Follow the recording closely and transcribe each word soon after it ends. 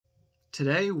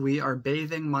Today we are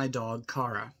bathing my dog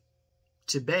Cara.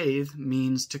 To bathe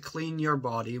means to clean your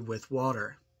body with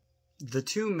water. The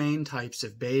two main types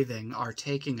of bathing are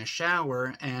taking a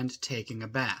shower and taking a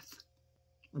bath.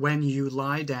 When you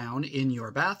lie down in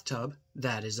your bathtub,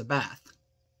 that is a bath.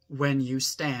 When you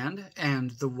stand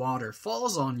and the water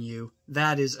falls on you,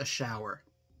 that is a shower.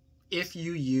 If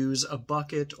you use a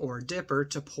bucket or dipper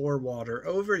to pour water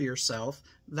over yourself,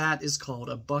 that is called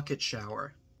a bucket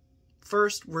shower.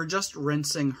 First, we're just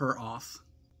rinsing her off.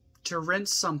 To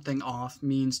rinse something off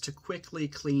means to quickly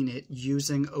clean it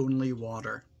using only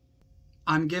water.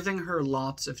 I'm giving her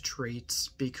lots of treats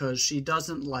because she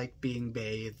doesn't like being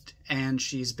bathed, and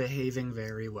she's behaving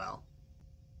very well.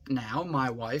 Now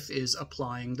my wife is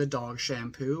applying the dog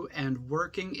shampoo and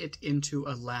working it into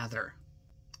a lather.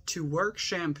 To work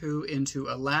shampoo into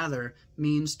a lather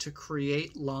means to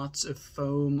create lots of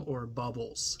foam or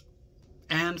bubbles.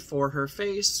 And for her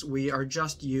face, we are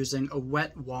just using a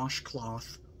wet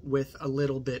washcloth with a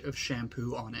little bit of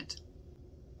shampoo on it.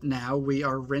 Now we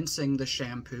are rinsing the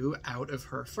shampoo out of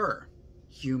her fur.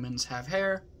 Humans have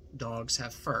hair, dogs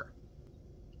have fur.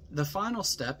 The final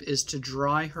step is to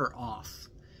dry her off.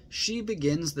 She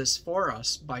begins this for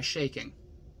us by shaking.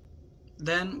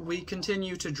 Then we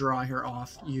continue to dry her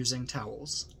off using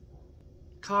towels.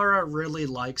 Cara really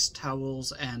likes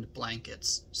towels and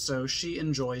blankets, so she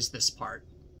enjoys this part.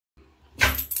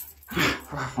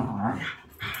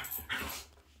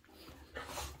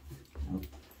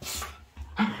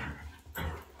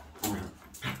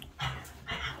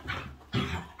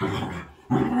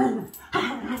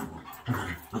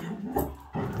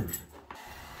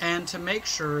 And to make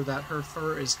sure that her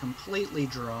fur is completely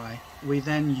dry, we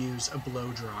then use a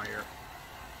blow dryer.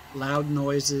 Loud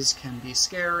noises can be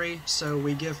scary, so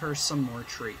we give her some more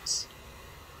treats.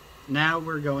 Now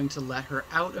we're going to let her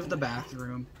out of the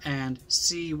bathroom and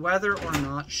see whether or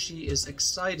not she is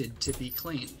excited to be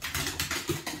clean.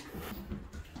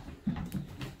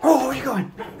 Oh, where are you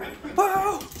going?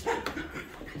 Whoa!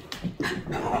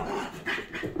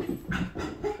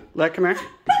 Lek, come here.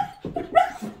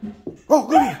 Oh,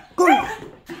 go here! Go here!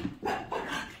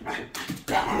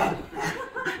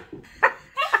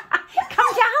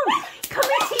 Come down! Come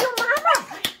and see your mama!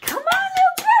 Come on,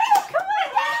 little girl! Come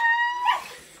on!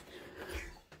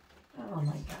 Oh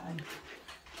my God.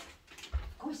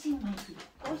 Go see Mikey.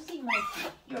 Go see Mikey.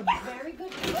 You're a very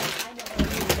good girl. I know.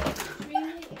 You're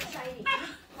extremely exciting.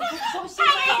 Go see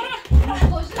Mikey.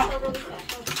 Close the door really fast.